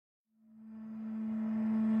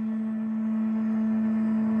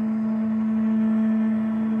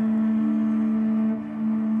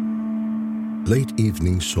Late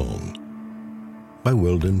Evening Song by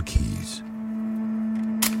Weldon, Kees.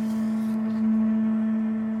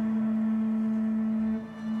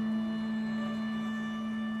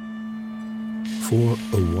 For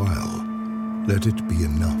a while, let it be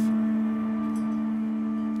enough.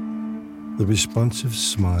 The responsive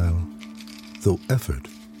smile, though effort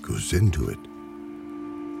goes into it.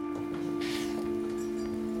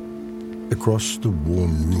 Across the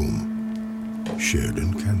warm room, shared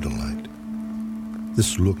in candlelight,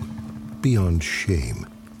 this look beyond shame,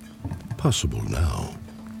 possible now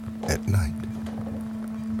at night.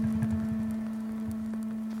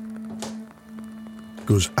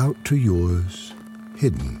 Goes out to yours,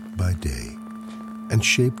 hidden by day, and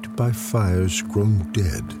shaped by fires grown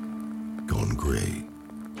dead, gone gray.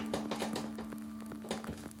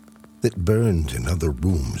 That burned in other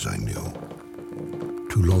rooms I knew,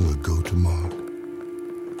 too long ago to mark.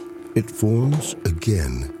 It forms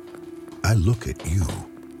again, I look at you,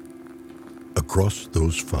 across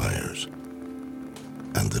those fires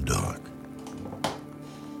and the dark.